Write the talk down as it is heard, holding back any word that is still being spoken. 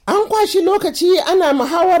kwashi lokaci ana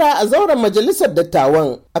muhawara a zauren Majalisar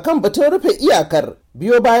Dattawan akan batun rufe iyakar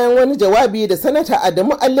biyo bayan wani jawabi da Sanata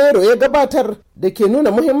Adamu Allero ya gabatar da ke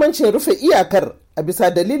nuna muhimmancin rufe iyakar a bisa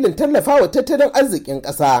dalilin tallafawa tattalin arzikin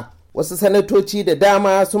ƙasa. Wasu sanatoci da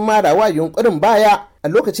dama sun mara wa yunkurin baya a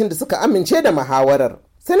lokacin da suka amince da muhawarar.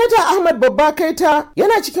 Sanata Ahmad Babba Kaita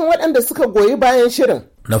yana cikin waɗanda suka goyi bayan shirin.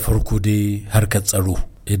 Na farko dai harkar tsaro,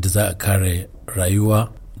 yadda za a kare rayuwa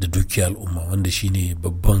da dukiyar al'umma, wanda shine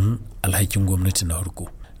babban alhakin gwamnati na farko.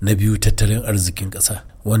 Na biyu tattalin arzikin ƙasa,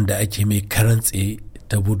 wanda ake mai karantse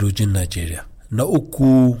ta bodojin Najeriya. Na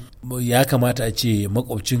uku ya kamata a ce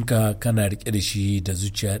makwabcinka kana rike da shi da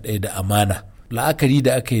zuciya ɗaya da amana. La'akari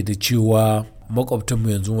da aka yi da cewa makwabtanmu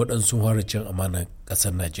yanzu waɗansu fara cin amana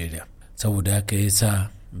ƙasar Najeriya, saboda haka ya sa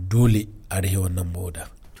dole a rahe wannan boda.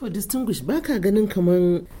 To distinguish, baka ganin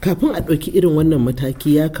kamar kafin a ɗauki irin wannan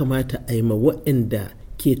mataki ya kamata a yi ma waɗanda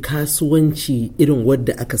ke kasuwanci irin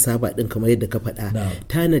wadda aka saba ɗin kamar yadda ka faɗa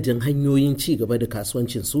tanajin hanyoyin ci gaba da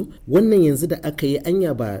kasuwancinsu? Wannan yanzu da aka yi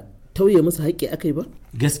anya ba tauye musu haƙƙi aka yi ba?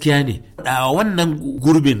 Gaskiya ne, a wannan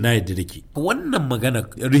gurbin na yadda da ke wannan magana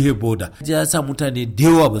rihe boda ya sa mutane da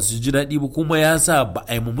yawa ba su ji daɗi ba, kuma ya sa ba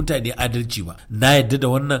a yi ma mutane adalci ba. Na yadda da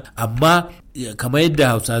wannan, amma kamar yadda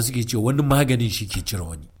Hausa suke ce wani maganin shi ke cire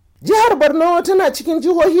wani. Jihar Borno tana cikin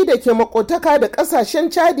jihohi da ke makotaka da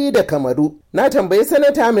kasashen Chadi da Kamaru. Na tambayi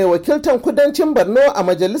sanata mai wakiltan kudancin Borno a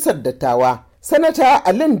Majalisar Dattawa, Sanata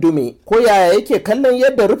Alin Dume, ko yaya yake kallon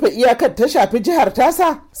yadda rufe iyakar ta shafi jihar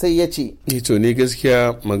tasa, sai ya ce. To ni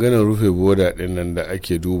gaskiya maganar rufe boda ɗin nan da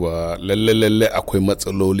ake duba lalle akwai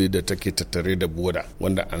matsaloli da take tattare da boda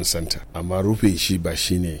wanda an santa, amma rufe shi ba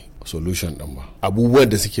shine solution ɗin ba. Abubuwan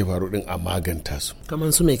da suke faru ɗin a maganta su.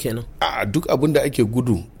 Kamar su me kenan? A duk abin da ake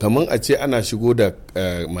gudu, kamar a ce ana shigo da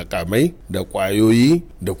makamai da kwayoyi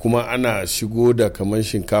da kuma ana shigo da kamar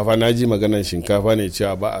shinkafa. Na ji maganar shinkafa ne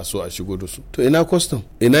cewa ba a so a shigo da su. To ina custom,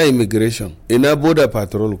 ina immigration, ina border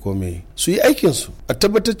patrol ko me? Su yi aikin su a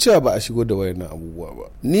tabbatar cewa ba a shigo da wayannan abubuwa ba.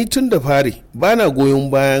 Ni tun da fari bana goyon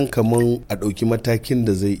bayan kamar a ɗauki matakin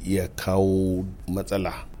da zai iya kawo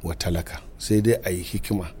matsala wa talaka, sai dai a yi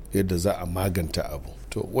hikima yadda za a maganta abu.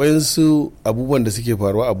 To wayansu abubuwan da suke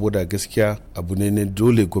faruwa a boda gaskiya abu ne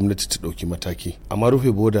dole gwamnati ta ɗauki mataki, amma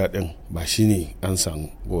rufe boda ɗin ba shine an samu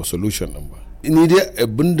solution ɗin ba. Ni dai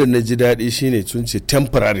abin da na ji daɗi shine sun ce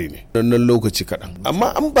temporary ne nan lokaci kaɗan,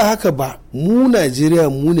 amma an ba haka ba mu Najeriya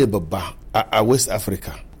mu ne babba a West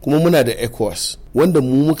Africa, kuma muna da ECOWAS wanda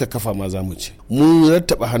mu muka kafa ma za mu ce mun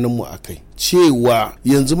rattaba hannunmu a kai cewa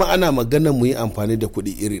yanzu ma ana magana mu yi amfani da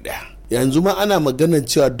kuɗi iri ɗaya. Yanzu ma ana maganan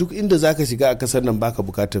cewa duk inda zaka shiga a kasar nan baka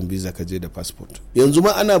bukatan visa ka je da passport. Yanzu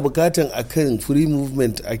ma ana bukatan akan free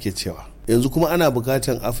movement ake cewa. Yanzu kuma ana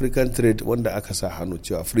bukatan African trade wanda aka sa hannu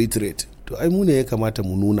cewa free trade. To ai mu ne ya kamata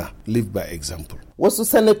mu nuna live by example. Wasu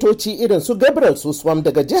sanatoci irin su Gabriel Suswam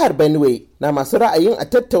daga jihar Benue na masu ra'ayin a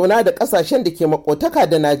tattauna da kasashen da ke makotaka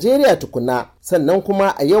da Najeriya tukuna, sannan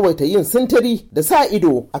kuma a yawaita yin sintiri da sa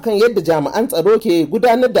ido akan yadda jami'an tsaro ke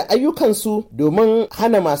gudanar da ayyukansu domin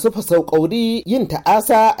hana masu fasaukauri yin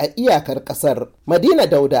ta'asa a iyakar kasar. Madina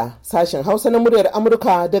Dauda, sashen Hausa na muryar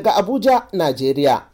Amurka daga Abuja, Najeriya.